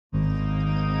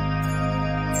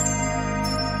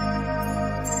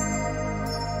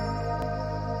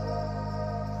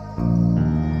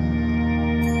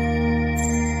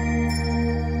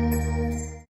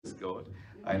God.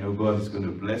 I know God is going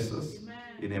to bless us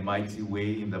in a mighty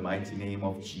way in the mighty name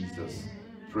of Jesus.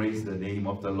 Praise the name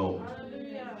of the Lord.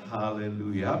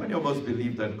 Hallelujah. How many of us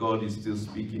believe that God is still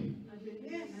speaking?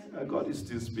 God is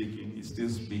still speaking. He still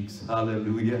speaks.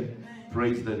 Hallelujah.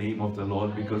 Praise the name of the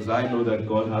Lord, because I know that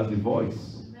God has a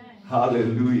voice.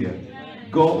 Hallelujah.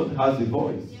 God has a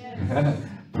voice.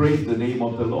 Praise the name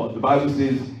of the Lord. The Bible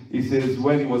says, it says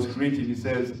when he was creating, he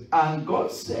says, and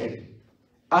God said,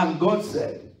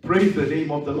 praise the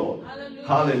name of the Lord. Hallelujah.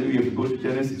 Hallelujah. If you go to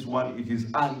Genesis 1, it is,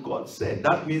 and God said.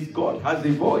 That means God has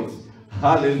a voice.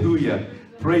 Hallelujah.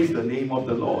 Praise the name of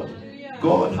the Lord. Hallelujah.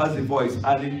 God has a voice.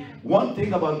 And one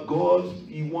thing about God,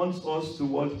 he wants us to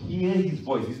what? Hear his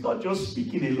voice. He's not just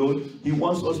speaking alone. He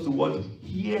wants us to what?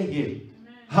 Hear him.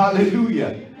 Amen. Hallelujah.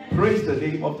 Amen. Praise the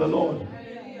name of the Lord.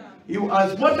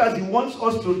 As much as he wants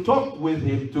us to talk with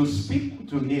him, to speak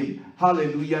to him,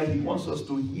 hallelujah, he wants us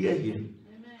to hear him.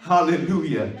 Amen.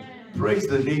 Hallelujah. Amen. Praise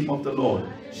the name of the Lord.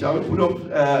 Hallelujah. Shall we put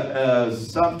up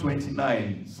Psalm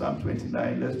 29? Psalm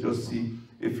 29. Let's just see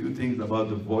a few things about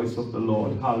the voice of the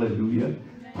Lord. Hallelujah.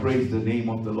 Amen. Praise the name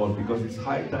of the Lord, because it's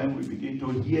high time we begin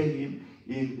to hear him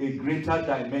in a greater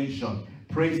dimension.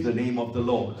 Praise the name of the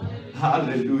Lord.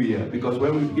 Hallelujah. Because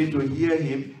when we begin to hear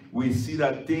him, we see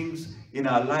that things in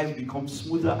our life become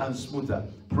smoother and smoother.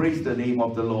 Praise the name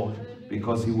of the Lord,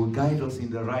 because he will guide us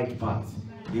in the right path.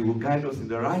 He will guide us in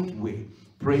the right way.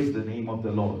 Praise the name of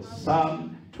the Lord.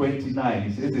 Psalm 29,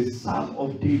 it says a Psalm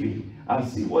of David. And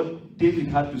see what David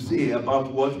had to say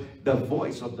about what? The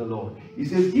voice of the Lord. He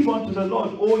says, give unto the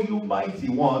Lord, O you mighty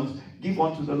ones, give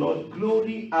unto the Lord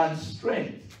glory and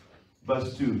strength.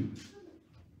 Verse 2.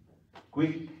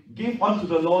 Quick. Give unto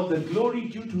the Lord the glory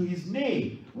due to his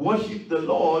name. Worship the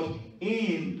Lord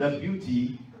in the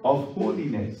beauty of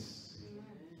holiness.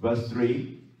 Verse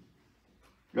 3.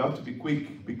 You have to be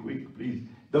quick, please.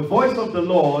 The voice of the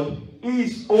Lord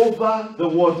is over the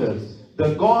waters.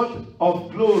 The God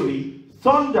of glory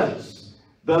thunders.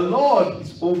 The Lord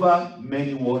is over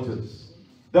many waters.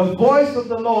 The voice of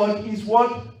the Lord is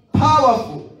what?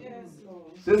 Powerful. Yes,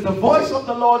 Lord. Says the voice of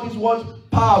the Lord is what?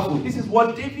 Powerful. This is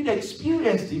what David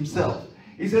experienced himself.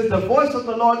 He says the voice of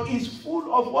the Lord is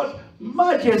full of what?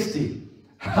 Majesty.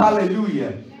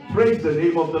 Hallelujah. Praise the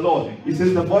name of the Lord. He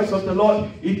says the voice of the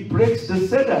Lord, it breaks the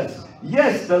cedars.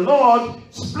 Yes, the Lord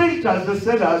splinters the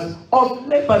cedars of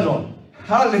Lebanon.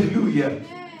 Hallelujah.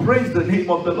 Praise the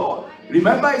name of the Lord.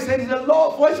 Remember, he said the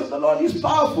voice of the Lord is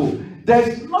powerful.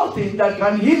 There's nothing that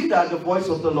can hinder the voice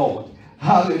of the Lord.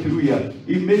 Hallelujah.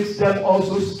 He makes them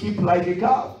also skip like a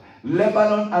calf.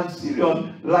 Lebanon and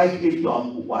Syrian like a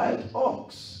young wild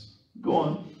ox. Go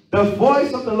on. The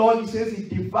voice of the Lord, he says, it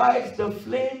divides the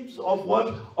flames of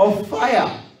what? Of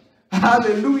fire.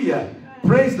 Hallelujah.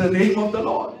 Praise the name of the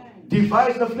Lord.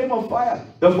 Divides the flame of fire.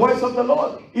 The voice of the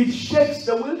Lord, it shakes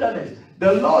the wilderness.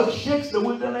 The Lord shakes the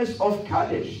wilderness of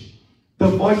Kadesh. The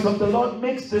voice of the Lord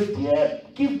makes the deer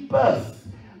give birth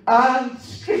and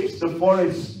strips the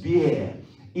forest bare.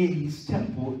 In his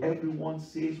temple, everyone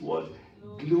says what?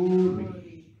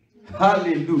 Glory.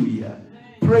 Hallelujah.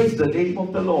 Praise the name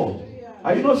of the Lord.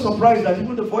 Are you not surprised that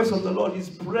even the voice of the Lord is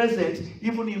present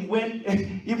even when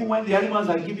the animals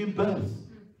are giving birth?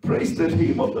 Praise the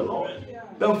name of the Lord.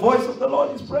 The voice of the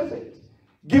Lord is present.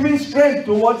 Giving strength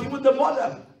to what? Even the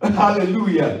mother.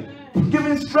 Hallelujah.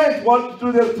 Giving strength what?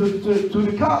 To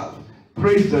the calf.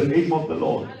 Praise the name of the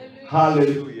Lord.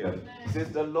 Hallelujah. It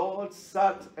says the Lord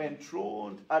sat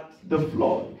enthroned at the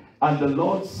flood, and the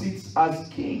Lord sits as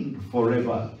king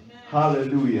forever.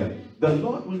 Hallelujah. The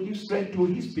Lord will give strength to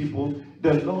his people.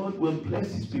 The Lord will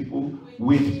bless his people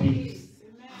with peace.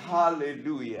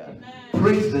 Hallelujah.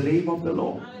 Praise the name of the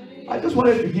Lord. I just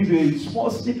wanted to give you a small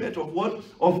snippet of what?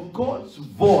 Of God's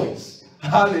voice.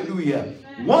 Hallelujah.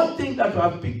 One thing that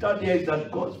I've picked out there is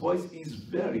that God's voice is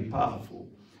very powerful.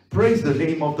 Praise the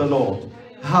name of the Lord.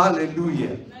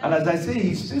 Hallelujah. And as I say,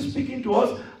 he's still speaking to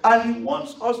us, and he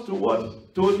wants us to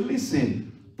what? To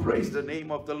listen. Praise the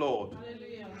name of the Lord.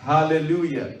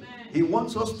 Hallelujah. He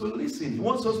wants us to listen. He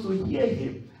wants us to hear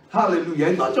him. Hallelujah.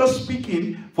 He's not just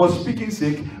speaking for speaking's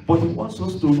sake, but he wants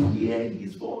us to hear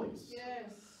his voice.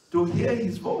 Yes. To hear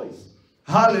his voice.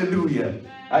 Hallelujah.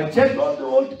 I checked on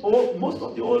the most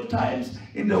of the old times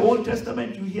in the Old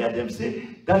Testament, you hear them say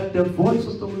that the voice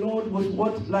of the Lord was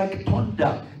what? Like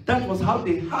thunder. That was how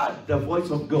they heard the voice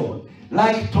of God.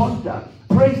 Like thunder.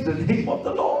 Praise the name of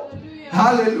the Lord.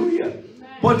 Hallelujah. Hallelujah.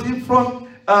 But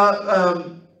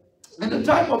in the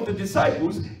time of the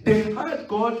disciples, they heard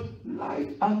God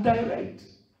live and direct.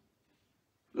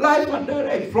 Live and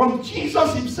direct from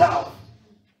Jesus himself.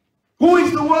 Who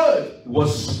is the Word? He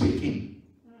was speaking.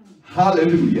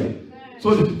 Hallelujah.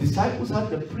 So the disciples had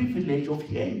the privilege of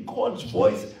hearing God's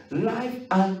voice live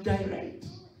and direct.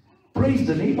 Praise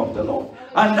the name of the Lord.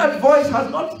 And that voice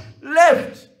has not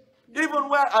left. Even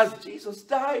whereas Jesus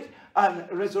died and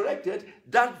resurrected,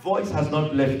 that voice has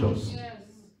not left us. Yes.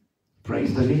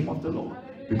 Praise the name of the Lord.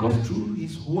 Because through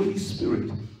his Holy Spirit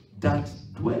that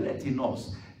dwelleth in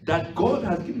us, that God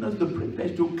has given us the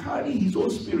privilege to carry his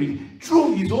own Spirit,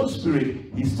 through his own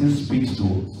Spirit, he still speaks to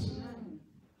us.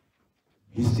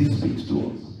 He still speaks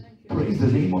to us. Praise the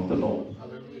name of the Lord.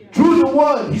 Hallelujah. Through the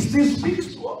word, he still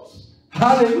speaks to us.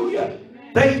 Hallelujah.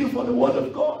 Thank you for the word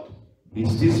of God. He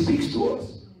still speaks to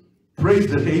us.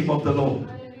 Praise the name of the Lord.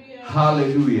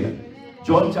 Hallelujah.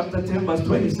 John chapter 10 verse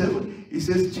 27. He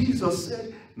says, Jesus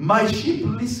said, my sheep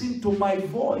listen to my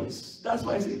voice. That's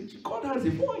why I say God has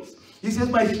a voice. He says,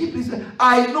 my sheep listen.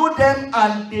 I know them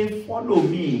and they follow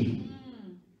me.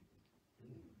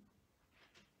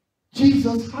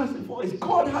 Jesus has a voice.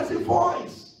 God has a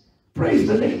voice. Praise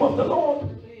the name of the Lord.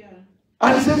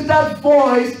 And he says that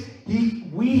voice,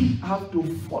 we have to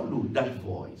follow that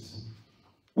voice.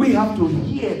 We have to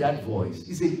hear that voice.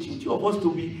 It's a duty of us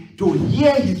to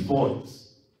hear his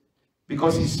voice.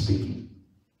 Because he's speaking.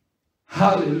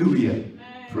 Hallelujah. Amen.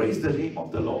 Praise the name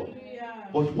of the Lord. Hallelujah.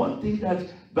 But one thing that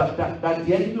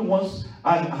the enemy wants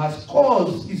and has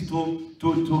caused is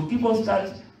to give us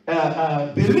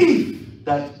that belief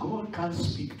that God can't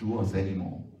speak to us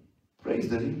anymore. Praise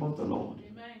the name of the Lord.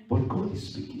 Amen. But God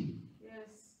is speaking.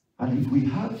 Yes. And if we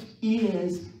have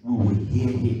ears, we will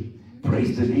hear him.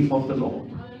 Praise the name of the Lord.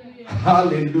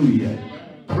 Hallelujah. Hallelujah.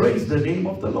 Praise the name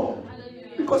of the Lord.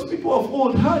 Hallelujah. Because people of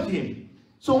old heard him.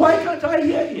 So why can't I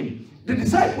hear him? The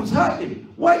disciples heard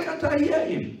him. Why can't I hear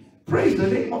him? Praise the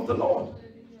name of the Lord.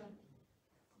 Hallelujah.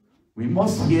 We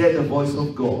must hear the voice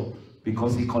of God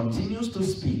because he continues to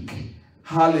speak.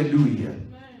 Hallelujah.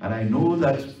 Amen. And I know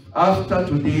that after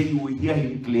today you will hear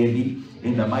him clearly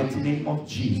in the mighty name of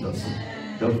Jesus.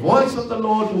 Amen. The voice of the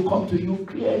Lord will come to you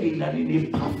clearly and in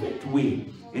a perfect way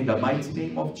in the mighty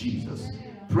name of Jesus.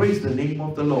 Amen. Praise the name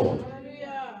of the Lord.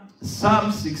 Hallelujah.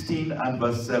 Psalm 16 and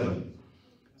verse 7.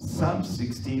 Psalm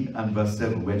 16 and verse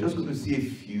 7. We're just going to see a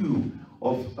few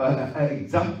of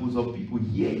examples of people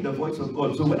hearing the voice of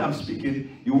God. So when I'm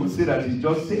speaking, you won't say that he's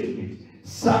just saying it.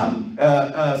 Psalm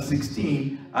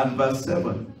 16 and verse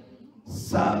 7.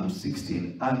 Psalm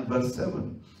 16 and verse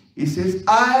 7. It says,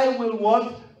 I will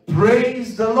what?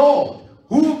 Praise the Lord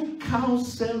who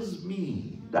counsels me.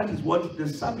 That is what the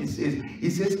psalmist says. He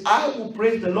says, I will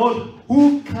praise the Lord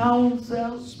who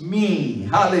counsels me.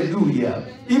 Hallelujah.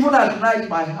 Even at night,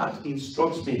 my heart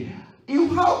instructs me.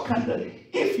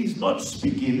 If he's not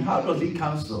speaking, how does he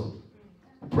counsel?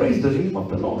 Praise the name of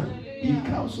the Lord. He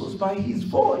counsels by his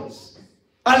voice.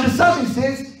 And the psalmist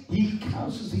says, he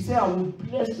counsels. He said, I will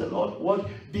bless the Lord. What?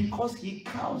 Because he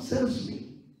counsels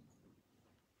me.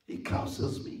 He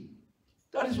counsels me.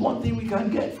 That is one thing we can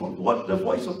get from what the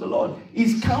voice of the Lord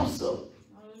is counsel.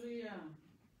 Hallelujah.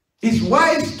 His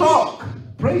wise talk.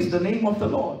 Praise the name of the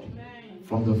Lord. Amen.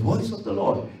 From the voice of the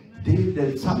Lord.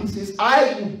 The psalmist says,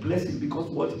 I will bless him because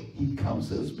what? He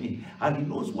counsels me. And he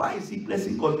knows why is he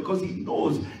blessing God? Because he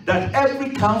knows that every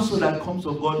counsel that comes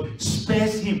of God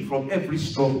spares him from every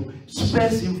struggle,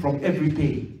 spares him from every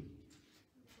pain.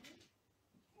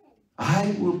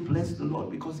 I will bless the Lord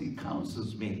because he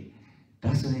counsels me.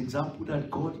 That's an example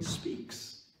that God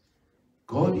speaks.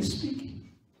 God is speaking.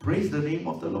 Praise the name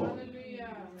of the Lord.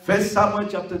 First Samuel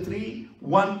chapter 3,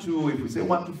 1 to, if we say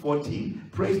 1 to 14,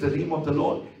 praise the name of the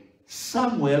Lord.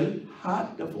 Samuel heard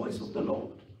the voice of the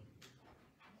Lord.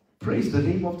 Praise the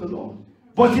name of the Lord.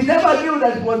 But he never knew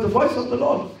that it was the voice of the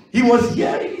Lord. He was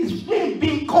hearing his name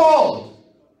being called.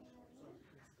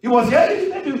 He was hearing his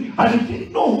name and he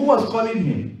didn't know who was calling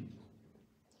him.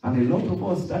 And a lot of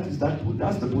us, that's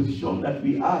the position that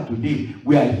we are today.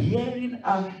 We are hearing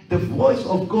the voice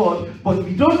of God, but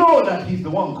we don't know that he's the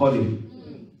one calling.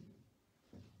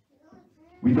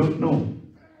 We don't know.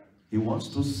 He wants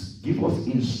to give us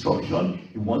instruction.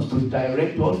 He wants to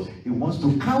direct us. He wants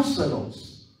to counsel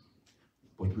us.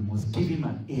 But we must give him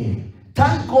an ear.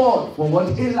 Thank God for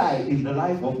what Eli in the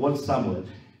life of what Samuel.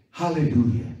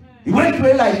 Hallelujah. He went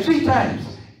to Eli 3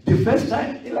 times. The first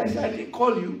time, Eli said, I didn't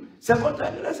call you. Second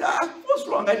time, Eli said, what's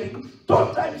wrong? I didn't.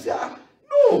 Third time, he said,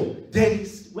 no. Then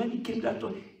when he came that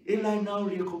time, Eli now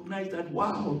recognized that,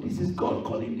 wow, this is God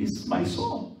calling this my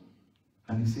son.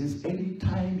 And he says,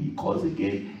 anytime he calls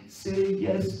again, say,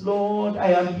 yes, Lord,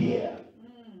 I am here.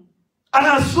 And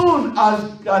as soon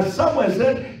as Samuel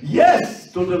said,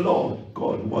 yes to the Lord,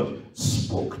 God what?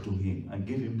 Spoke to him and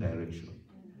gave him direction.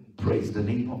 Praise the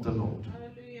name of the Lord.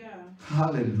 Hallelujah.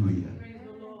 Hallelujah.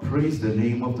 Praise the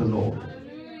name of the Lord.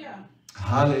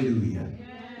 Hallelujah.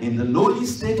 In the lowly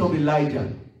state of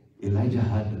Elijah, Elijah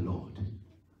had the Lord.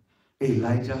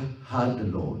 Elijah had the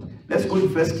Lord. Let's go to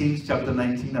 1 Kings chapter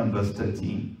 19 and verse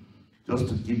 13. Just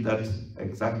to give that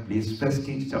exact place. 1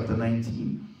 Kings chapter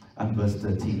 19 and verse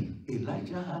 13.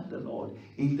 Elijah had the Lord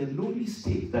in the lowly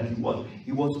state that he was.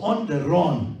 He was on the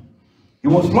run. He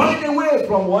was running away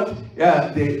from what?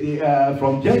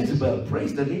 From Jezebel.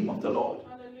 Praise the name of the Lord.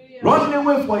 Hallelujah. Running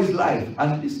away for his life.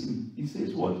 And listen, he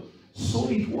says what? So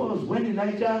it was when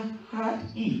Elijah had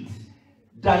it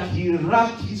that he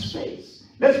wrapped his face.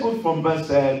 Let's go from verse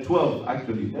 12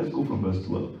 actually. Let's go from verse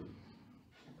 12.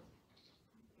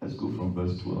 Let's go from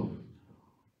verse 12.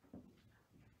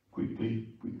 Quickly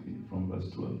from verse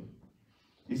 12.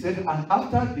 He said, and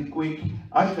after the quake,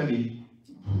 actually,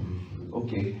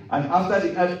 and after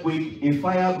the earthquake, a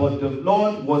fire, but the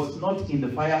Lord was not in the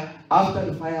fire. After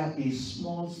the fire, a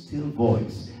small, still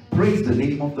voice. Praise the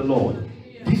name of the Lord.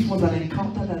 This was an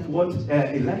encounter that what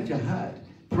Elijah had.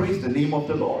 Praise the name of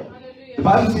the Lord. The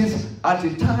Bible says, at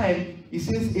the time, he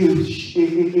says,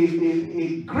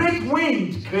 a great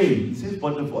wind came. He says,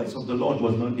 but the voice of the Lord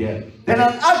was not there. Then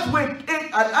an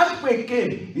earthquake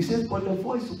came. He says, but the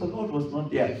voice of the Lord was not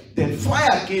there. Then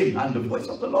fire came, and the voice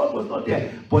of the Lord was not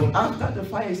there. But after the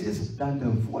fire, he says, that the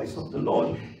voice of the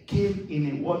Lord came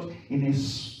in a what? In a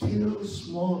still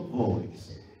small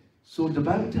voice. So the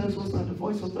Bible tells us that the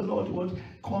voice of the Lord what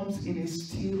comes in a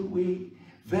still way,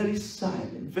 very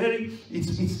silent,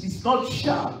 it's not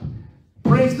sharp.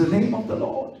 Praise the name of the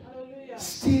Lord. Hallelujah.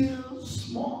 Still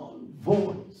small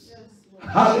voice. Yes,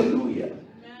 hallelujah.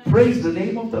 Amen. Praise the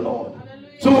name of the Lord.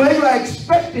 Hallelujah. So when you are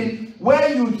expecting, where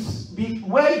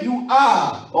you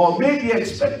are, or maybe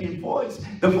expecting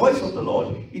the voice of the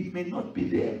Lord, it may not be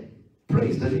there.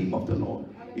 Praise the name of the Lord.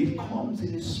 It comes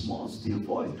in a small, still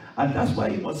voice. And that's why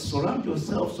you must surround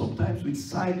yourself sometimes with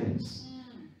silence,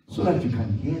 so that you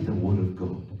can hear the word of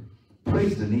God.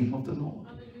 Praise the name of the Lord.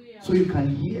 Hallelujah. So you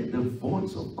can hear the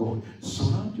voice of God.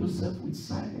 Surround yourself with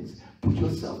silence. Put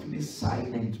yourself in a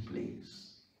silent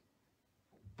place.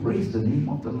 Praise the name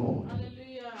of the Lord.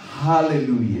 Hallelujah.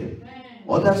 Hallelujah. Amen.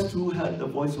 Others too heard the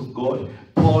voice of God.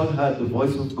 Paul heard the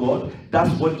voice of God.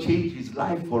 That's what changed his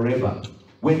life forever.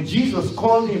 When Jesus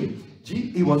called him,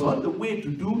 he was on the way to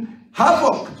do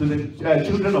havoc to the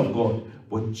children of God.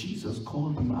 But Jesus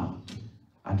called him out.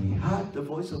 And he heard the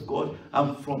voice of God.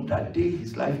 And from that day,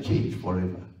 his life changed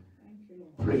forever.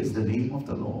 Praise the name of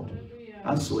the Lord. Hallelujah.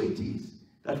 And so it is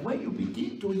that when you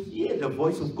begin to hear the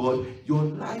voice of God, your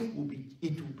life will be,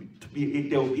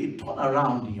 there will be a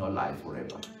turnaround in your life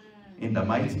forever. In the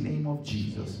mighty name of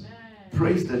Jesus. Amen.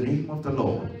 Praise the name of the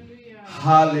Lord. Hallelujah.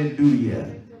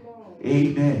 Hallelujah.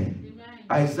 Amen.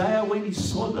 Isaiah, when he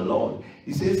saw the Lord,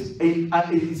 he says,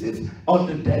 on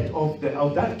the death of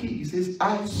that king, he says,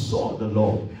 I saw the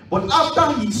Lord. But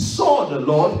after he saw the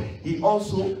Lord, he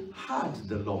also heard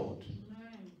the Lord.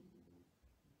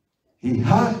 He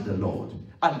heard the Lord,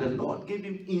 and the Lord gave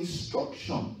him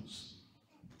instructions.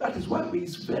 That is why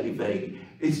it's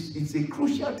it's a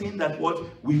crucial thing that what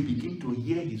we begin to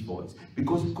hear his voice,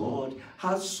 because God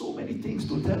has so many things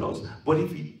to tell us, but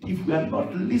if we are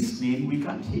not listening, we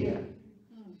can't hear.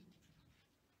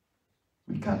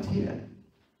 We can't hear.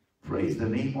 Praise the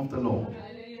name of the Lord.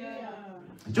 Hallelujah.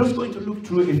 I'm just going to look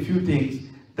through a few things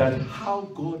that how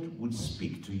God would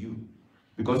speak to you,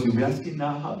 because you'll be asking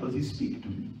now, how does he speak to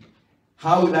me?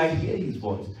 How will I hear his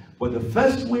voice? But the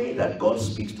first way that God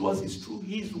speaks to us is through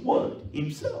his word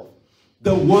himself.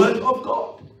 The word of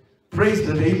God. Praise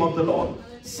the name of the Lord.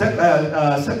 2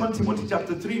 Timothy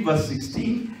chapter 3 verse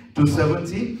 16 to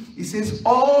 17. It says,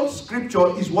 all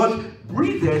scripture is what?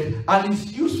 Breathed and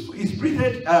is useful.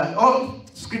 All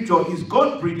scripture is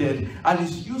God-breathed and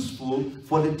is useful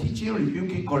for the teaching,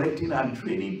 rebuking, correcting, and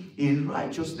training in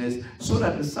righteousness, so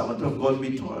that the servant of God may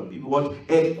be what?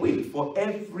 Equipped for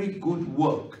every good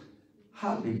work.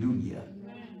 Hallelujah.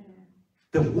 Amen.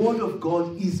 The word of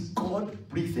God is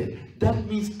God-breathed. That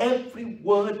means every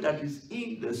word that is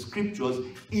in the scriptures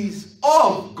is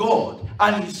of God,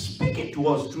 and he's speaking to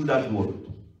us through that word.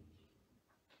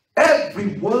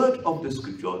 Every word of the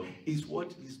scripture is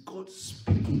what is God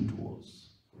speaking to us.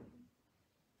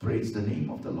 Praise the name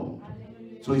of the Lord.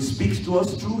 Hallelujah. So he speaks to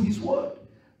us through his word.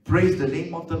 Praise the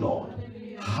name of the Lord.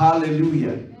 Hallelujah.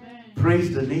 Hallelujah.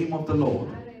 Praise the name of the Lord.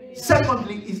 Hallelujah.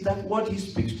 Secondly, is that what he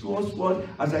speaks to us, what,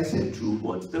 as I said, through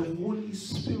what? The Holy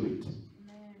Spirit.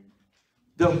 Amen.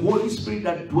 The Holy Spirit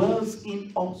that dwells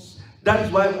in us. That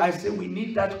is why I say we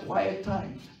need that quiet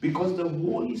time, because the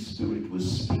Holy Spirit will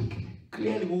speak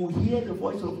clearly. We will hear the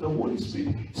voice of the Holy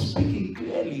Spirit speaking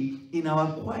clearly in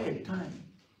our quiet time.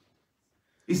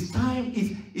 It's time,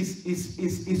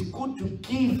 it's good to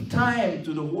give time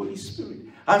to the Holy Spirit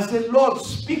and say, Lord,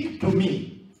 speak to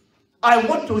me. I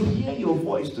want to hear your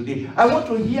voice today. I want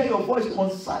to hear your voice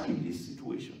concerning this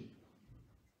situation.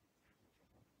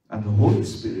 And the Holy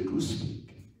Spirit will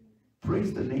speak.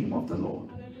 Praise the name of the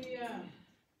Lord. Hallelujah.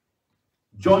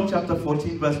 John chapter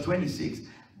 14 verse 26.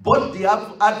 But the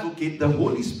advocate, the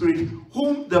Holy Spirit,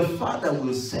 whom the Father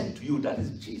will send to you. That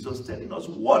is Jesus telling us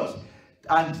what.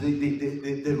 And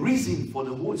the reason for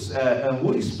the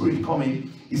Holy Spirit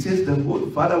coming. He says the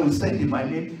Father will send in my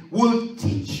name. Will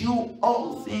teach you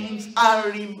all things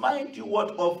and remind you what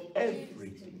of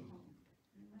everything.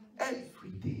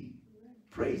 Everything.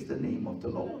 Praise the name of the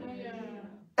Lord.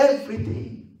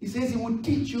 Everything. He says he will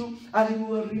teach you and he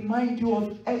will remind you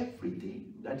of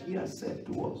everything that he has said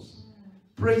to us.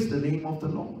 Praise the name of the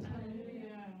Lord.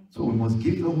 So we must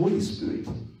give the Holy Spirit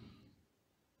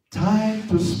time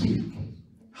to speak.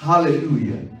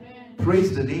 Hallelujah.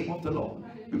 Praise the name of the Lord.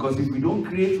 Because if we don't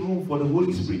create room for the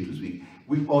Holy Spirit to speak,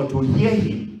 or to hear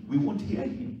him, we won't hear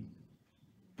him.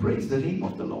 Praise the name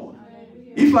of the Lord.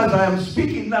 If as I am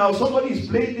speaking now, somebody is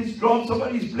playing this drum,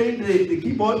 somebody is playing the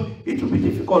keyboard, it will be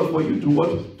difficult for you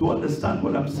to understand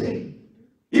what I'm saying.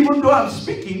 Even though I'm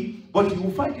speaking, but you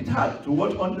will find it hard to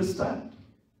understand.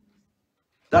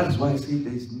 That is why I say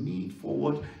there is need for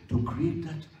what? To create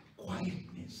that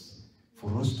quietness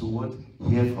for us to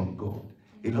hear from God.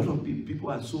 A lot of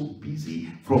people are so busy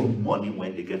from morning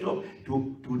when they get up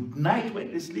to night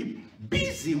when they sleep,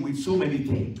 busy with so many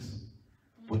things.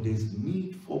 But there's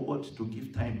need for what? To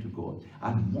give time to God.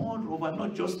 And moreover,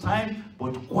 not just time,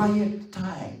 but quiet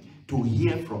time to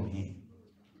hear from him.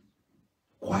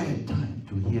 Quiet time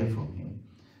to hear from him.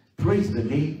 Praise the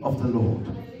name of the Lord.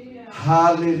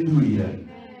 Hallelujah.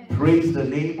 Praise the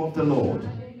name of the Lord.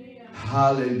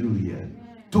 Hallelujah.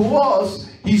 To us,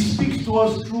 he speaks to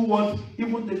us through what?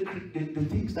 Even the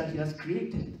things that he has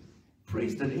created.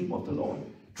 Praise the name of the Lord.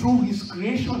 Through his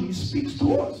creation, he speaks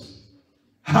to us.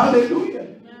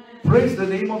 Hallelujah. Praise the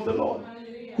name of the Lord.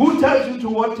 Who tells you to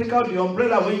what? Take out the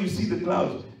umbrella when you see the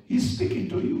clouds. He's speaking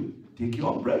to you. Take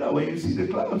your umbrella when you see the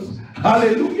clouds.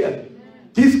 Hallelujah.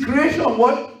 His creation,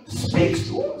 what? Speaks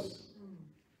to us.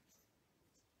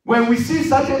 When we see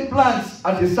certain plants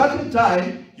at a certain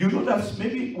time, you know that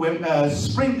maybe when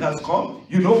spring has come,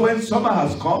 you know when summer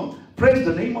has come. Praise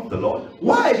the name of the Lord.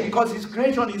 Why? Because his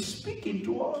creation is speaking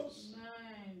to us.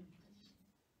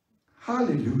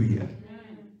 Hallelujah.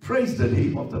 Praise the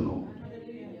name of the Lord.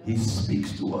 He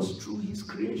speaks to us through his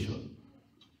creation.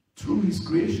 Through his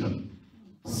creation.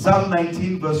 Psalm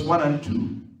 19 verse 1 and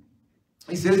 2.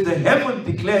 He says, the heaven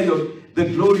declare the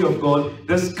glory of God.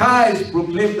 The skies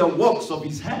proclaim the works of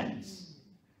his hands.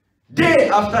 Day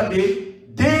after day,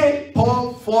 they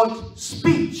pour forth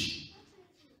speech.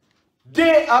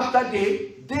 Day after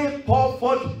day, they pour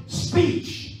forth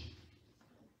speech.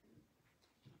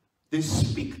 They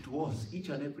speak to us each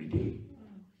and every day.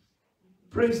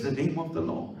 Praise the name of the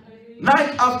Lord.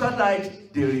 Night after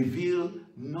night, they reveal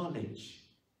knowledge.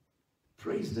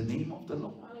 Praise the name of the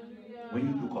Lord. When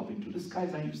you look up into the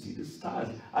skies and you see the stars,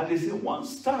 and they say one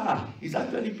star is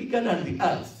actually bigger than the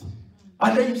earth.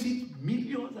 And then you see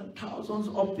millions and thousands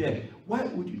up there. Why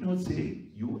would you not say,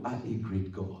 you are a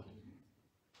great God?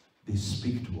 They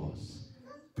speak to us.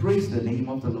 Praise the name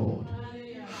of the Lord.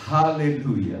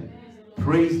 Hallelujah.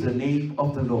 Praise the name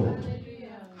of the Lord.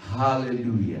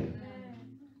 Hallelujah.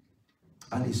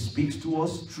 And he speaks to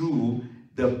us through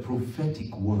the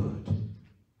prophetic word.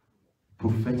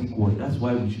 Prophetic word. That's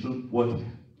why we shouldn't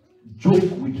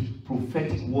joke with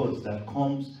prophetic words that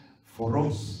comes for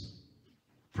us.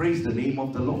 Praise the name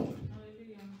of the Lord.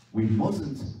 We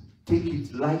mustn't take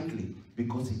it lightly,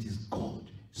 because it is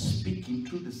God speaking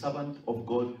through the servant of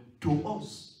God to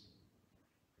us.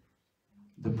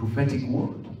 The prophetic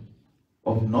word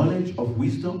of knowledge, of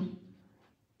wisdom,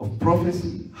 of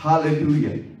prophecy.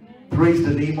 Hallelujah. Praise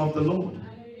the name of the Lord.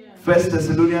 1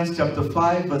 Thessalonians chapter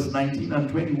 5 verse 19 and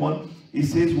 21. It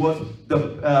says what?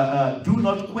 Do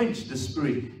not quench the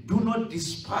spirit. Do not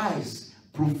despise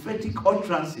prophetic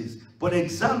utterances, but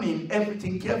examine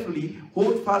everything carefully.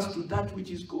 Hold fast to that which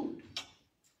is good.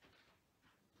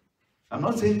 I'm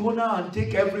not saying go now and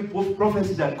take every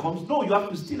prophecy that comes. No, you have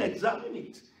to still examine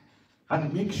it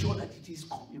and make sure that it is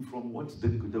coming from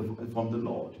from the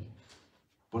Lord.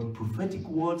 But prophetic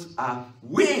words are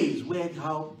ways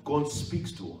how God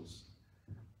speaks to us.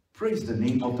 Praise the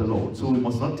name of the Lord. So we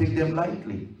must not take them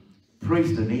lightly.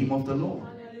 Praise the name of the Lord.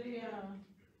 Hallelujah.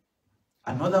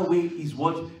 Another way is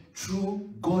what? Through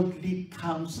godly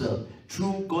counsel.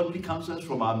 Through godly counsels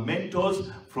from our mentors,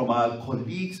 from our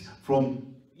colleagues,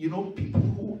 from people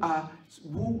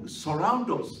who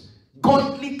surround us.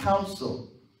 Godly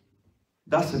counsel.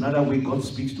 That's another way God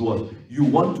speaks to us. You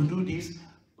want to do this,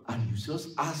 and you just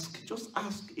ask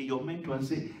your mentor and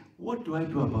say, what do I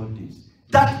do about this?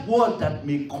 That word that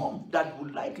may come, that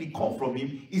will likely come from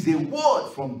him, is a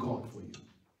word from God for you.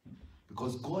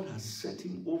 Because God has set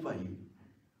him over you.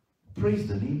 Praise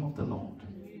the name of the Lord.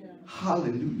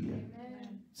 Hallelujah.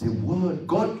 It's a word.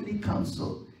 Godly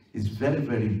counsel is very,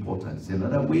 very important. It's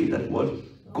another way that what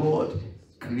God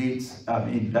creates, that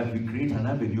we create an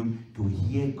avenue to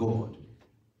hear God.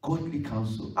 Godly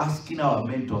counsel. Asking our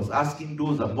mentors, asking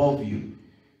those above you.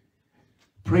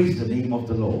 Praise the name of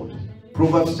the Lord.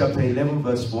 Proverbs chapter 11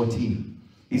 verse 14.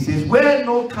 It says, where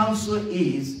no counsel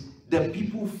is, the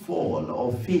people fall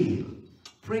or fail.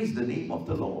 Praise the name of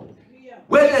the Lord.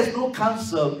 Where there's no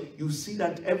counsel, you see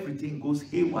that everything goes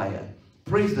haywire.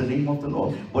 Praise the name of the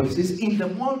Lord. But it says, in the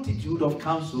multitude of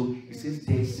counsel, it says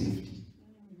there is safety.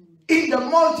 In the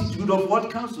multitude of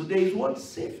what counsel, there is what?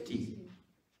 Safety.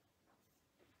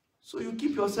 So you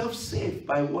keep yourself safe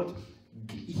by what?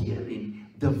 Hearing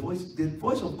the voice. The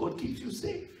voice of God keeps you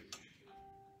safe.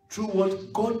 Through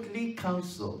what? Godly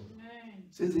counsel.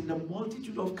 It says in the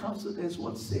multitude of counsel, there's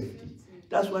what? Safety.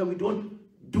 That's why we don't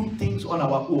do things on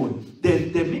our own. There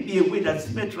may be a way that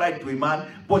seemeth right to a man,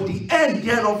 but the end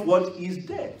thereof what is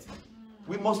death.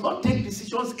 We must not take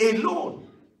decisions alone.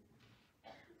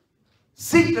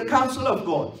 Seek the counsel of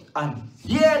God and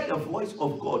hear the voice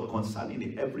of God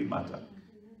concerning every matter.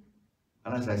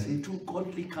 And as I say, through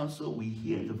godly counsel, we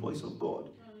hear the voice of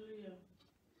God. Hallelujah.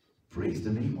 Praise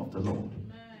the name of the Lord.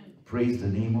 Amen. Praise the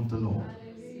name of the Lord.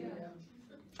 Hallelujah.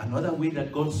 Another way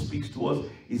that God speaks to us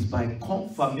is by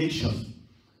confirmation.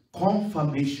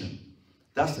 Confirmation.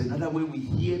 That's another way we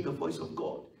hear the voice of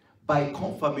God. By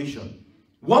confirmation.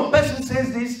 One person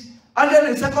says this, and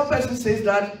then the second person says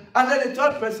that, and then the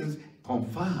third person is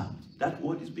confirmed. That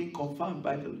word is being confirmed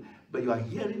but you are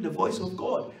hearing the voice of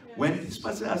God. Yes. When this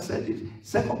person has said it,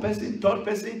 second person, third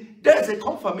person, there's a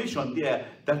confirmation there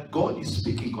that God is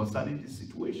speaking concerning this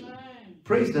situation. Right.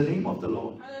 Praise the name of the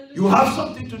Lord. Hallelujah. You have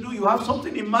something to do, you have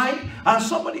something in mind, and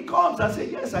somebody comes and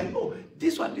says, yes, I know.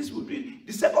 This one, this would be.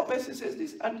 The second person says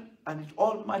this, and it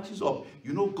all matches up.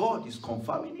 You know, God is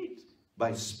confirming it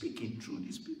by speaking through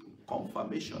these people.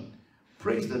 Confirmation.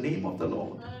 Praise the name of the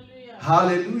Lord. Hallelujah.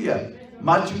 Hallelujah.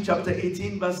 Matthew chapter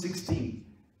 18 verse 16.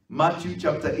 Matthew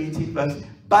chapter 18 verse.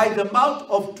 By the mouth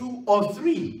of 2 or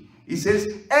 3. He says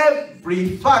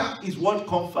every fact is what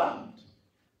confirmed.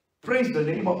 Praise the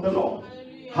name of the Lord.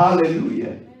 Hallelujah.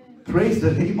 Hallelujah. Praise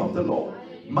the name of the Lord.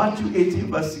 Hallelujah. Matthew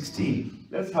 18 verse 16.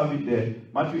 Let's have it there.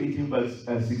 Matthew 18 verse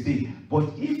 16. But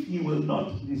if he will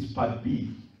not, this part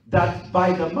B, that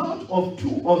by the mouth of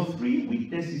 2 or 3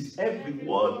 witnesses every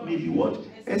word may be what?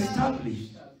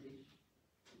 Established.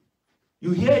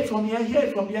 You hear it from here, hear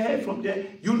it from here, hear it from there.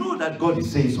 You know that God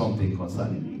is saying something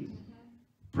concerning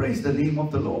it. Praise the name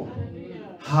of the Lord.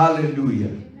 Hallelujah.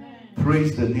 Hallelujah.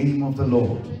 Praise the name of the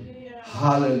Lord.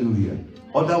 Hallelujah.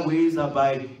 Other ways are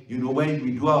by, when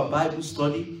we do our Bible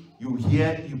study, you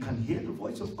can hear the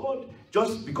voice of God.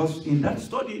 Just because in that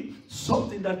study,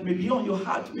 something that may be on your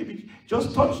heart, maybe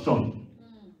just touched on.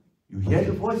 You hear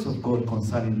the voice of God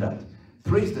concerning that.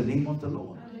 Praise the name of the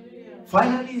Lord.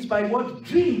 Finally, is by what?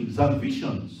 Dreams and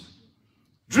visions.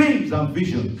 Dreams and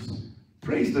visions.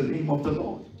 Praise the name of the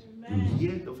Lord. Amen. You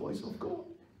hear the voice of God.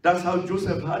 That's how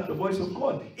Joseph heard the voice of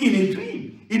God. In a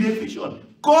dream, in a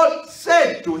vision. God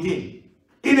said to him,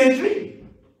 in a dream.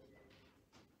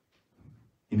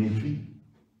 In a dream.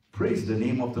 Praise the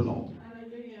name of the Lord.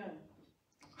 Hallelujah.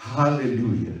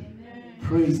 Hallelujah. Amen.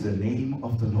 Praise the name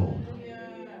of the Lord.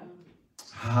 Hallelujah.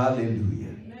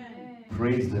 Hallelujah. Amen.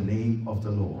 Praise the name of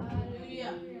the Lord. Hallelujah.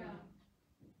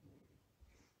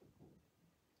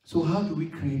 So how do we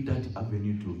create that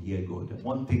avenue to hear God?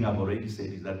 One thing I've already said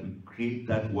is that we create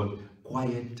that word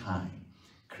quiet time.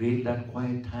 Create that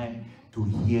quiet time to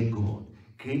hear God.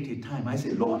 Create a time. I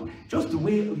say, Lord, just the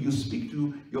way you speak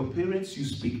to your parents, you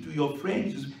speak to your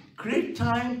friends, create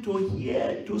time to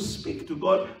hear, to speak to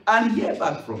God and hear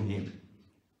back from him.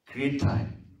 Create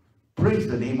time. Praise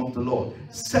the name of the Lord.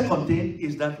 Second thing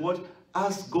is that what?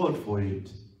 Ask God for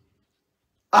it.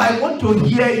 I want to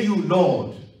hear you,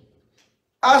 Lord.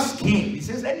 Ask him. He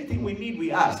says anything we need,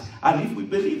 we ask. And if we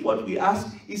believe what we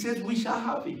ask, he says we shall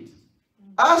have it.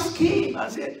 Ask him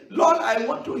and say, Lord, I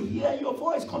want to hear your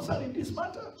voice concerning this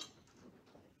matter.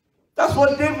 That's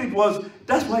what David was.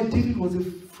 That's why David was a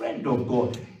friend of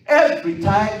God. Every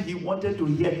time he wanted to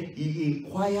hear, he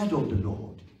inquired of the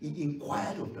Lord. He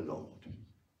inquired of the Lord.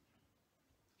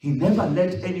 He never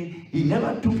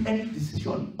took any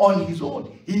decision on his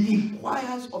own. He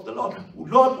inquires of the Lord.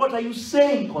 Lord, what are you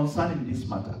saying concerning this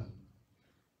matter?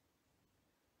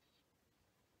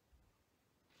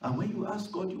 And when you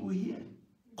ask God, you will hear.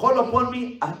 Call upon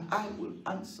me and I will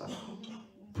answer.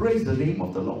 Praise the name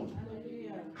of the Lord.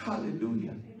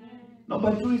 Hallelujah.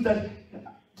 Number 2 is that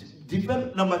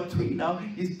number 3 now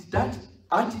is that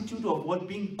attitude of what?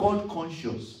 Being God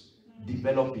conscious.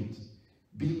 Develop it.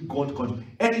 Being God conscious.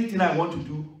 Anything I want to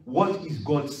do, what is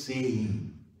God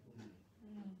saying?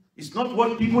 It's not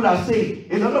what people are saying.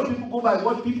 A lot of people go by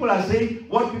what people are saying,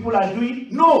 what people are doing.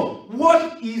 No.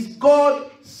 What is God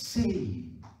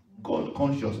saying? God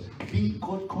conscious. Being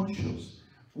God conscious.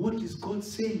 What is God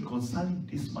saying concerning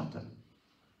this matter?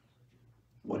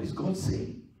 What is God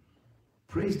saying?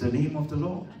 Praise the name of the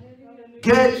Lord.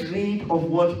 Get rid of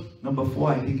what? Number 4,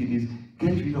 I think it is.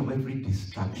 Get rid of every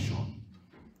distraction.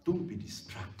 Don't be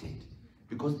distracted.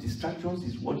 Because distractions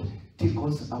is what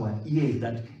tickles our ears,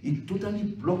 that it totally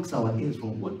blocks our ears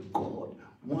from what God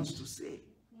wants to say.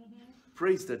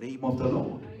 Praise the name of the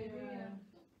Lord.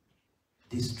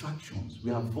 Distractions.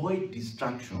 We avoid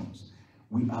distractions.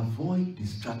 We avoid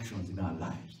distractions in our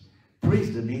lives.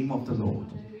 Praise the name of the Lord.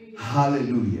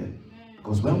 Hallelujah.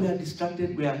 Because when we are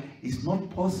distracted, it's not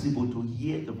possible to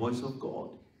hear the voice of God.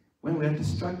 When we are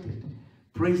distracted.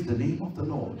 Praise the name of the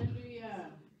Lord.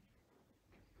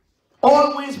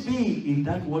 Always be in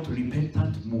that what?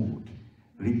 Repentant mood.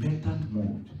 Repentant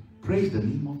mood. Praise the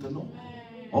name of the Lord.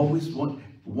 Always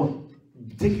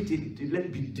take it in,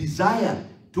 let be desire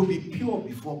to be pure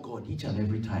before God each and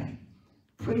every time.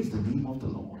 Praise the name of the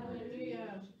Lord.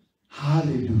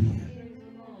 Hallelujah.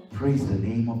 Praise the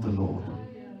name of the Lord.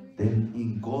 Then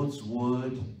in God's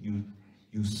word,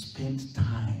 you spend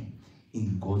time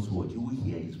in God's word. You will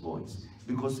hear his voice.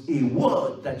 Because a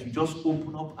word that you just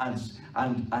open up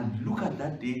and look at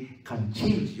that day can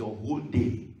change your whole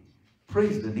day.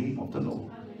 Praise the name of the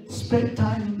Lord. Spend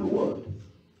time in the word.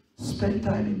 Spend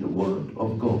time in the word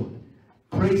of God.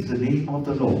 Praise the name of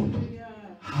the Lord.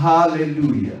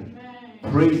 Hallelujah.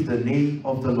 Praise the name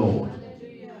of the Lord.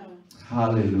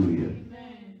 Hallelujah.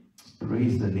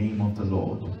 Praise the name of the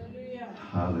Lord.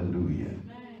 Hallelujah.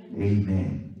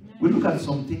 Amen. We look at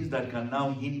some things that can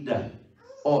now hinder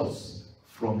us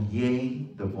from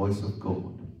hearing the voice of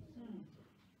God.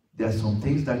 There are some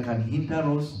things that can hinder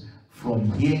us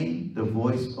from hearing the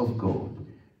voice of God.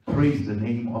 Praise the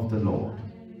name of the Lord.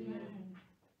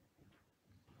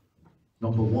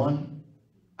 Number 1,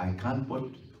 I can't but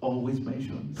always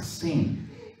mention sin.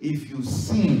 If you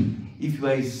sin, if you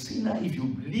are a sinner, if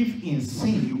you live in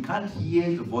sin, you can't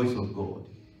hear the voice of God.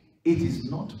 It is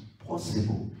not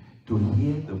possible to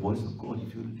hear the voice of God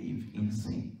if you live in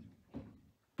sin.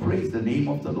 Praise the name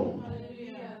of the Lord.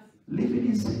 Living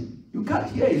in sin, you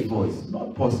can't hear his voice.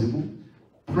 Not possible.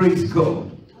 Praise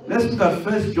God. Let's look at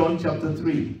 1 John chapter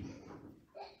 3.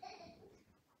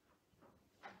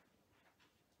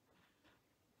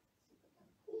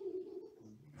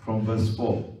 From verse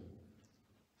 4.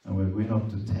 And we're going up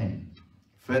to 10.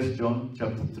 1 John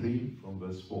chapter 3 from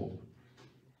verse 4.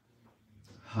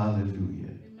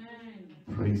 Hallelujah. Amen.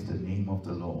 Praise the name of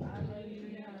the Lord.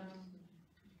 Hallelujah.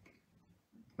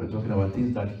 We're talking about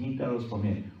things that hinder us from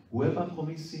Him. Whoever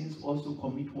commits sins also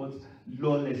commit what?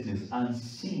 Lawlessness. And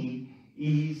sin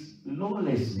is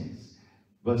lawlessness.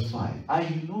 Verse 5.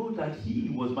 I know that He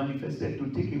was manifested to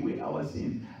take away our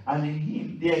sins, and in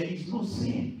Him there is no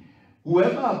sin.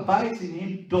 Whoever abides in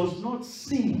Him does not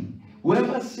sin.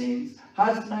 Whoever sins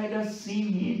has neither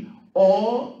seen Him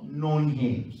or known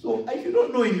Him. So if you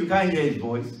don't know Him, you can't hear His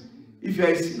voice. If you are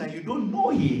a sinner, you don't know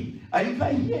Him, and you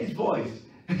can't hear His voice.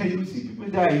 You see people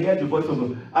that hear the voice of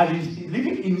God, and he's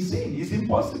living in sin. It's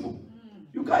impossible.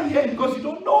 You can't hear Him because you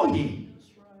don't know Him.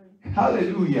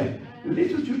 Hallelujah.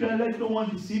 Little children, let no one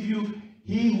deceive you.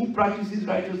 He who practices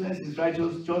righteousness is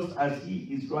righteous just as He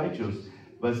is righteous.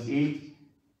 Verse 8.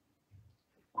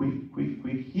 Quick.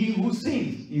 He who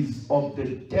sins is of the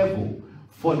devil,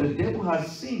 for the devil has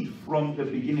sinned from the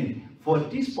beginning. For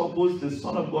this purpose the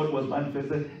Son of God was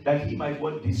manifested, that He might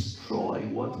what? Destroy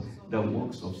what? The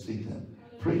works of Satan.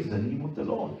 Praise the name of the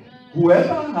Lord.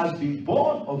 Whoever has been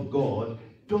born of God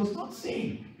does not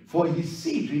sin, for his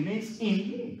seed remains in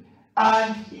him,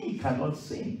 and he cannot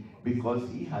sin, because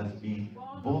he has been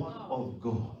born of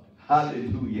God.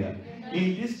 Hallelujah.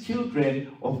 In these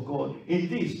children of God,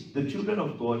 the children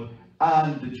of God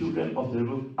and the children of the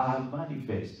devil are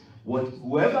manifest.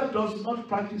 Whoever does not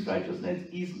practice righteousness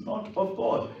is not of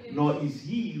God, nor is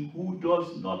he who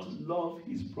does not love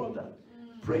his brother.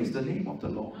 Praise the name of the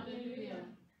Lord.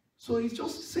 So he's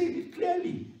just saying it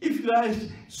clearly. If you are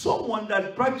someone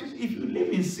that practices, if you live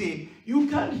in sin, you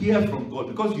can't hear from God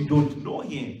because you don't know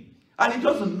Him. And He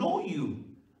doesn't know you.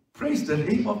 Praise the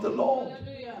name of the Lord.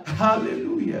 Hallelujah.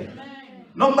 Hallelujah.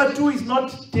 Number 2 is not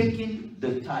taking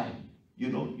the time.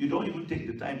 you don't even take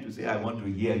the time to say, I want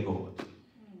to hear God,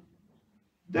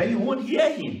 then you won't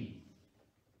hear him.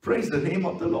 Praise the name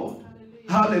of the Lord.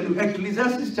 Hallelujah.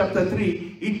 Ecclesiastes chapter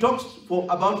 3, it talks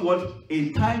about what? A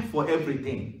time for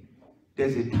everything.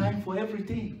 There's a time for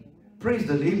everything. Praise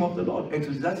the name of the Lord.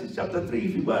 Ecclesiastes chapter 3,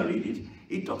 if you go and read it,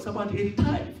 it talks about a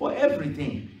time for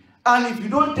everything. And if you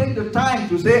don't take the time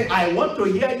to say, I want to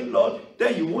hear you, Lord,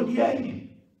 then you won't hear him.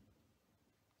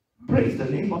 Praise the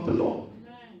name of the Lord.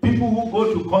 People who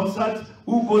go to concerts,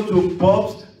 who go to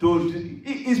pubs,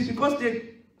 it's because they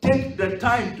take the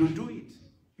time to do it.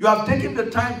 You have taken the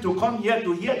time to come here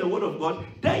to hear the word of God,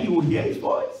 then you will hear his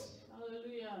voice.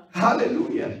 Hallelujah.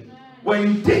 Hallelujah. Amen.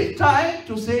 When you take time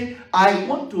to say, I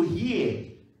want to hear,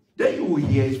 then you will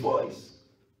hear his voice.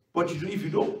 But if you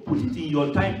don't put it in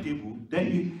your timetable,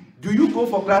 then do you go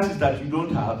for classes that you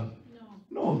don't have?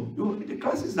 No. The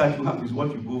classes that you have is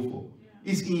what you go for.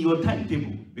 Yeah. It's in your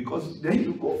timetable, because then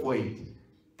you go for it.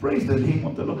 Praise the name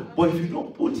of the Lord. But if you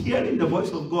don't put hearing the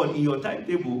voice of God in your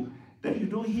timetable, then you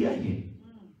don't hear him.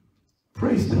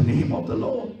 Praise the name of the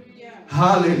Lord.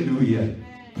 Hallelujah.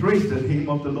 Amen. Praise the name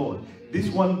of the Lord. This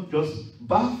one just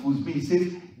baffles me. It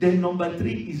says, then number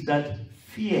 3 is that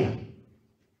fear.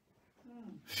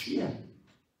 Fear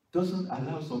doesn't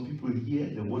allow some people to hear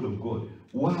the word of God.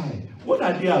 Why? What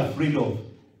are they afraid of?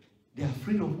 They're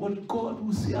afraid of what God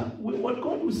will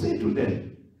say to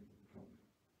them.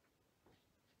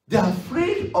 They're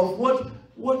afraid of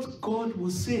what God will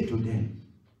say to them,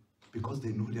 because they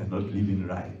know they're not living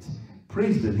right.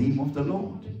 Praise the name of the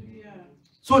Lord. Yeah.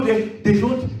 So they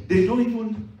don't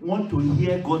even want to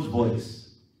hear God's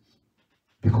voice,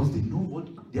 because they know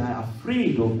they are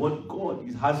afraid of what God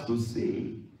has to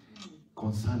say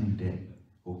concerning them,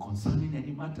 or concerning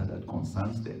any matter that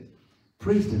concerns them.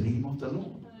 Praise the name of the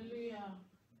Lord. Hallelujah.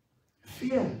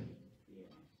 Fear.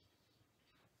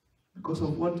 Because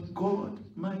of what God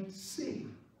might say.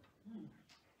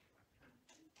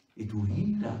 It will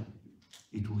hinder.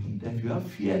 It will hinder. If you have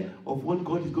fear of what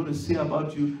God is going to say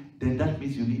about you, then that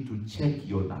means you need to check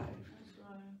your life.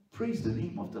 Right. Praise the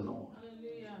name of the Lord.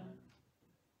 Hallelujah.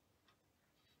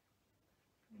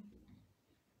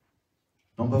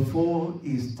 Number 4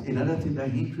 is another thing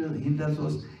that hinders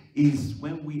us, is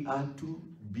when we are too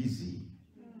busy.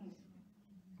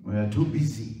 We are too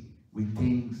busy with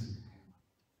things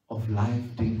of life,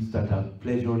 things that are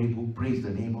pleasurable. Praise the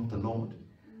name of the Lord.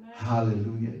 Amen.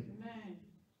 Hallelujah.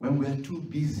 When we are too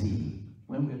busy,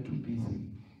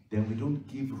 then we don't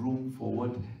give room for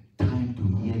time to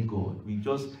hear God. We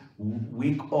just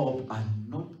wake up and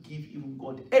not give even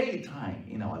God any time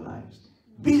in our lives.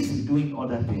 Busy doing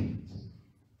other things.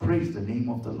 Praise the name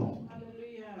of the Lord.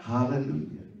 Hallelujah.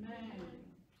 Hallelujah. Amen.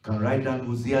 Can write down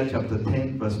Hosea chapter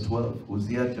 10 verse 12.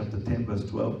 Hosea chapter 10 verse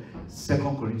 12. 2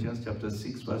 Corinthians chapter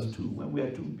 6 verse 2. When we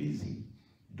are too busy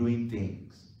doing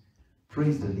things.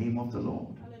 Praise the name of the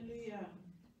Lord.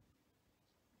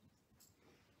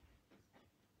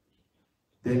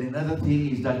 Then another thing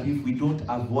is that if we don't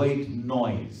avoid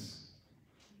noise,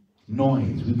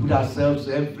 we put ourselves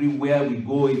everywhere we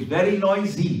go. It's very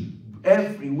noisy.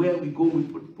 Everywhere we go, we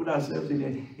put ourselves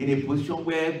in a position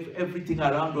where everything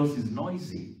around us is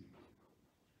noisy.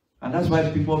 And that's why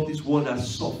people of this world are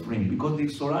suffering, because they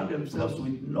surround themselves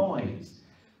with noise.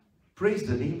 Praise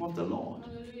the name of the Lord.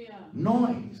 Hallelujah.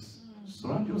 Noise.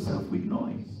 Surround yourself with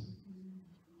noise.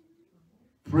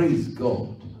 Praise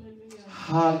God.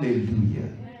 Hallelujah.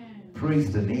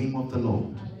 Praise the name of the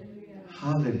Lord.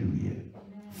 Hallelujah.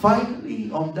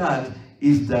 Finally, on that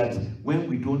is that when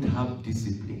we don't have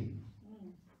discipline,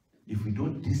 if we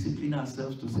don't discipline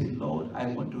ourselves to say, Lord, I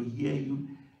want to hear you,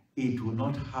 it will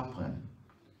not happen.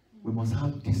 We must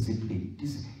have discipline.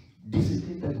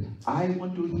 Discipline that I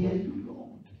want to hear you,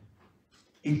 Lord.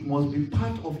 It must be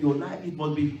part of your life. It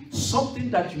must be something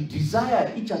that you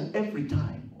desire each and every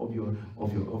time of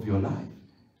your life.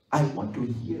 I want to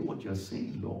hear what you're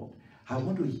saying, Lord. I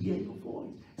want to hear your voice.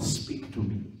 Speak to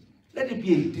me. Let it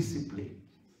be a discipline.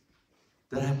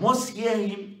 That I must hear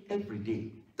him every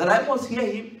day. That I must hear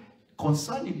him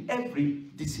concerning every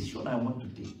decision I want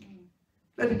to take.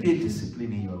 Let it be a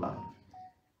discipline in your life.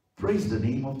 Praise the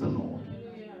name of the Lord.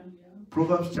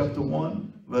 Proverbs chapter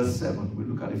 1 verse 7. We'll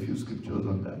look at a few scriptures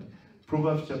on that.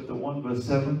 Proverbs chapter 1 verse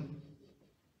 7.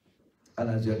 And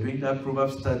as you're doing that,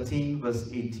 Proverbs 13 verse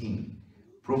 18.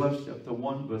 Proverbs chapter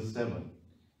 1 verse 7.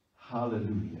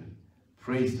 Hallelujah.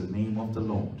 Praise the name of the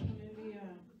Lord. Hallelujah.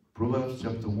 Proverbs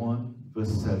chapter 1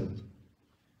 verse 7.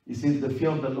 It says, the fear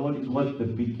of the Lord is what? The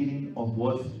beginning of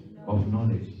what? Of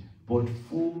knowledge. But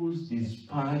fools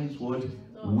despise what?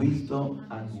 Wisdom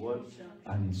and what?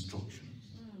 And instructions.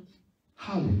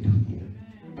 Hallelujah.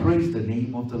 Praise the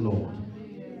name of the Lord.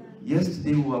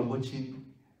 Yesterday we were watching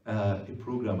a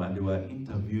program and they were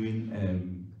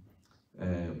interviewing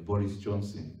Boris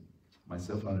Johnson.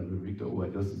 Myself and Victor were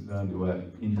just and they were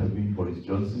interviewing Boris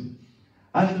Johnson.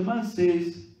 And the man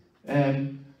says,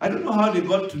 I don't know how they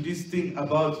got to this thing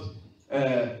about,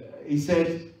 he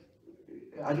said,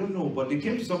 I don't know, but they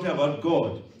came to something about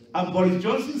God. And Boris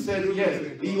Johnson said, yes,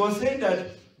 he was saying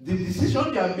that the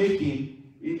decision they are making,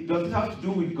 it doesn't have to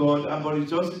do with God, and Boris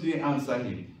Johnson didn't answer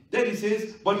him. Then he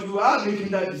says, but you are making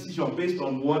that decision based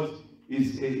on what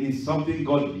is something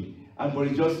godly. And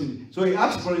Boris Johnson, so he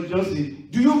asked Boris Johnson,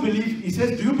 do you believe, he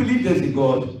says, do you believe there's a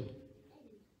God?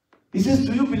 He says,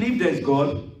 do you believe there's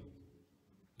God?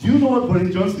 Do you know what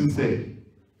Boris Johnson said?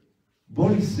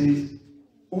 Boris says,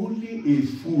 only a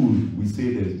fool will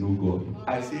say there's no God.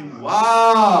 I say,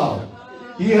 wow!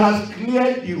 He has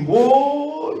cleared the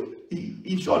whole,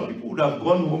 in short, people would have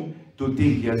gone home to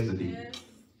think yesterday.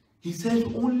 He says,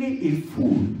 only a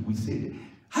fool will say that.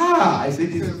 Ha! I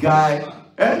said, this guy,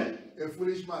 a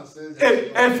foolish man says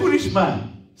a foolish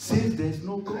man says there's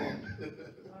no God.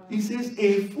 He says,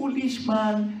 a foolish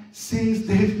man says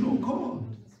there's no God.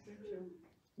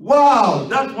 Wow,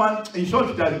 that one, in short,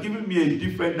 it has given me a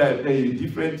different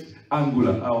angle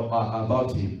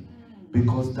about him.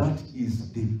 Because that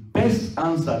is the best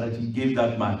answer that he gave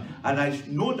that man. And I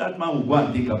know that man will go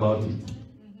and think about it.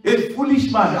 A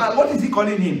foolish man. What is he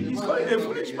calling him? He's calling him a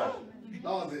foolish man.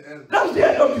 that was the end. That's the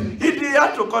end of it. He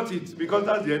had to cut it because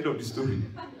that's the end of the story.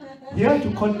 He had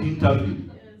to cut the interview.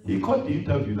 He cut the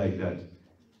interview like that.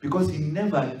 Because he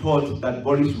never thought that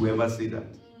Boris would ever say that.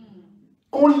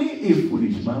 Only a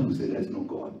foolish man will say there's no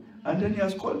God. And then he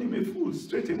has called him a fool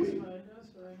straight away.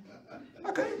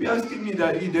 How can you be asking me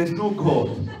that there's no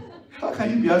God? How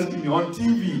can you be asking me on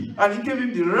TV? And he gave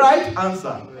him the right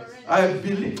answer.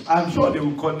 I'm sure they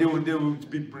will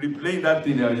be replaying that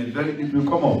thing and it will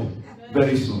come up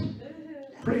very soon.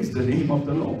 Praise the name of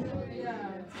the Lord.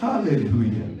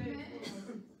 Hallelujah.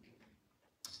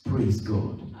 Praise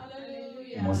God.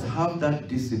 You must have that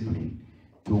discipline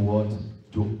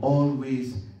to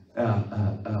always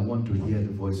want to hear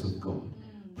the voice of God.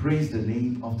 Praise the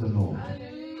name of the Lord.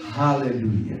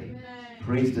 Hallelujah.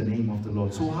 Praise the name of the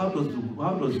Lord. So how does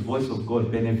the voice of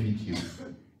God benefit you?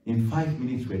 In 5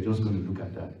 minutes, we're just going to look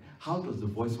at that. How does the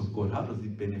voice of God, how does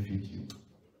it benefit you?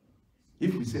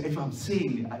 If I'm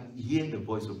saying, I hear the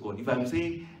voice of God. If I'm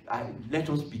saying, let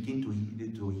us begin to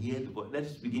hear the voice. Let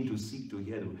us begin to seek to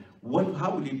hear the voice.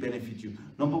 How will it benefit you?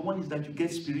 Number one is that you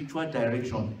get spiritual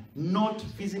direction, not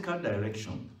physical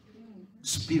direction.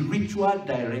 Spiritual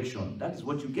direction. That is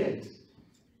what you get.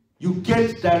 You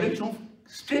get direction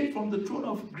straight from the throne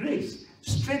of grace,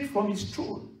 straight from his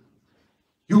throne.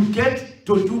 You get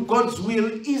to do God's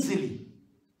will easily.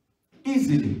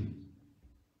 Easily.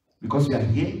 Because you are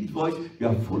hearing his voice, you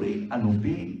are following and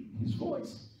obeying his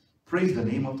voice. Praise the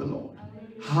name of the Lord.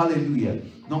 Hallelujah.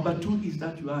 Number two is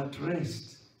that you are at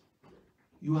rest.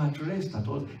 You are at rest at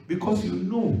all. Because you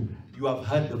know you have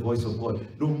heard the voice of God.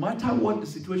 No matter what the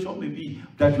situation may be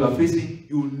that you are facing,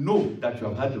 you know that you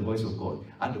have heard the voice of God.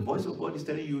 And the voice of God is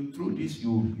telling you through this,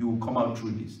 you will come out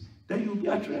through this. Then you'll be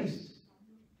at rest.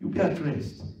 You'll be at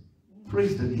rest.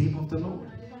 Praise the name of the Lord.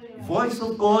 Voice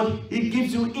of God, it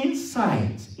gives you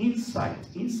insight.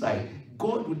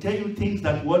 God will tell you things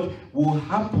that what will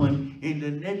happen in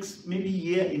the next maybe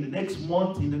year, in the next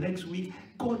month, in the next week.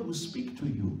 God will speak to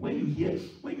you. When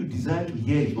you desire to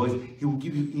hear his voice, he will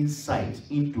give you insight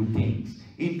into things,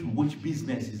 into which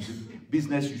business is the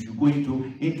business you should go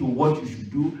into what you should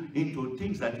do, into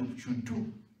things that you should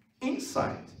do.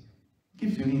 Insight.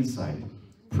 Gives you insight.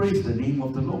 Praise the name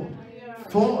of the Lord.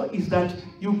 4 is that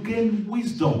you gain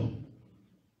wisdom.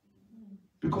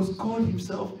 Because God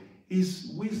himself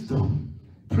is wisdom.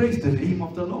 Praise the name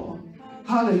of the Lord.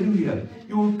 Hallelujah.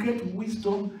 You will get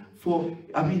wisdom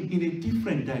in a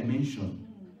different dimension.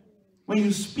 When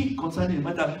you speak concerning the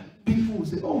matter, people will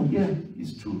say, oh yeah,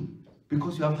 it's true.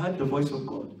 Because you have heard the voice of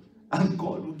God. And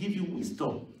God will give you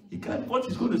wisdom. What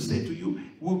he's going to say to you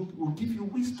will give you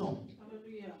wisdom.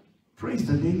 Hallelujah. Praise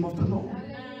the name of the Lord.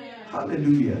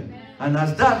 Hallelujah. And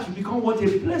as that, you become what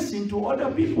a blessing to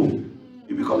other people.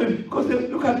 You become because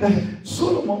look at that.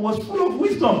 Solomon was full of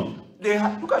wisdom.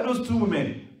 Look at those 2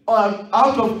 women.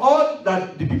 Out of all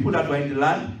that the people that were in the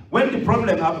land, when the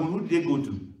problem happened, who did they go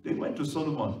to? They went to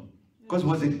Solomon. Because it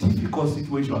was a difficult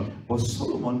situation. But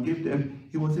Solomon gave them,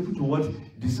 he was able to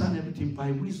discern everything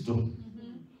by wisdom.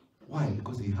 Why?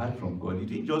 Because he heard from God. He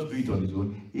didn't just do it on his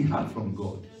own. He heard from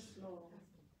God.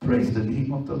 Praise the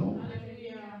name of the Lord.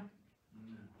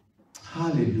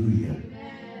 Hallelujah.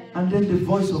 And then the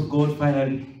voice of God,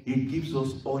 finally, it gives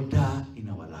us order in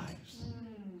our lives.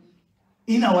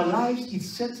 In our lives, it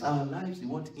sets our lives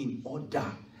in order.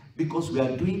 Because we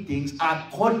are doing things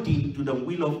according to the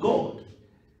will of God.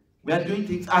 We are doing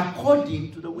things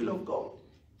according to the will of God.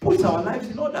 Put our lives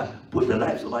in order. Put the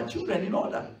lives of our children in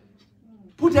order.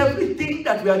 Put everything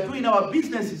that we are doing, our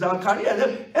businesses, our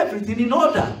career, everything in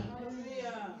order.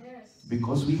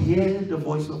 Because we hear the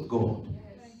voice of God.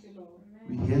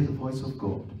 We hear the voice of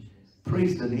God.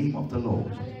 Praise the name of the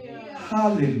Lord.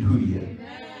 Hallelujah.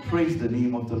 Praise the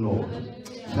name of the Lord.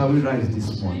 Shall we rise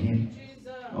this morning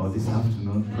or this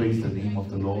afternoon? Praise the name of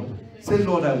the Lord. Say,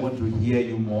 Lord, I want to hear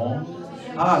you more.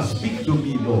 Speak to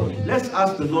me, Lord. Let's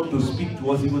ask the Lord to speak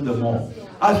to us even the more.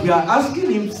 As we are asking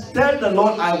him, tell the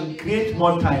Lord, I will create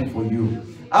more time for you.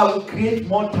 I will create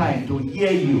more time to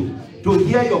hear you, to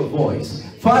hear your voice.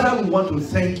 Father, we want to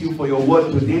thank you for your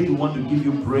word today. We want to give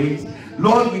you praise.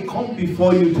 Lord, we come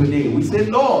before you today. We say,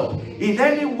 Lord, in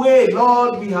any way,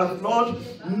 Lord, we have not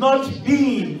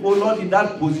been, oh Lord, in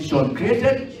that position,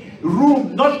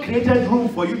 not created room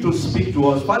for you to speak to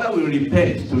us. Father, we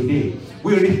repent today.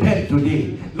 We repent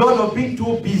today, Lord, of being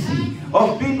too busy,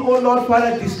 of being, oh Lord,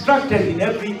 Father, distracted in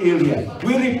every area.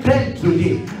 We repent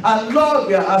today. And Lord,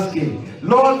 we are asking,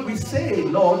 Lord, we say,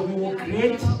 Lord, we will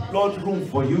create, Lord, room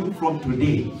for you from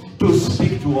today to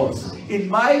speak to us. In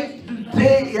my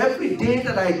day, every day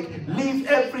that I live,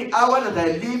 every hour that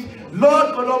I live,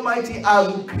 Lord God Almighty, I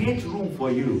will create room for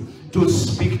you to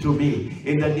speak to me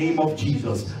in the name of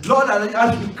Jesus. Lord,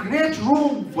 as we create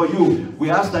room for you, we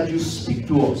ask that you speak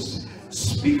to us.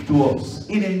 Speak to us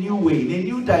in a new way, in a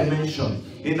new dimension,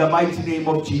 in the mighty name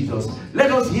of Jesus.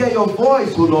 Let us hear your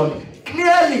voice, O Lord,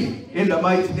 clearly in the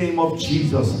mighty name of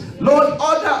Jesus. Lord,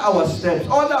 order our steps,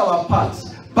 order our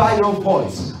paths by your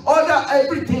voice. Order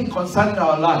everything concerning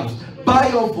our lives by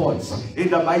your voice in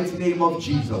the mighty name of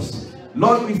Jesus.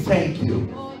 Lord, we thank you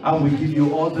and we give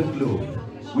you all the glory.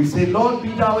 We say, Lord, be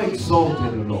thou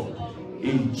exalted, O Lord.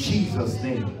 In Jesus'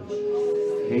 name,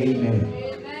 amen.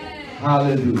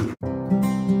 Hallelujah.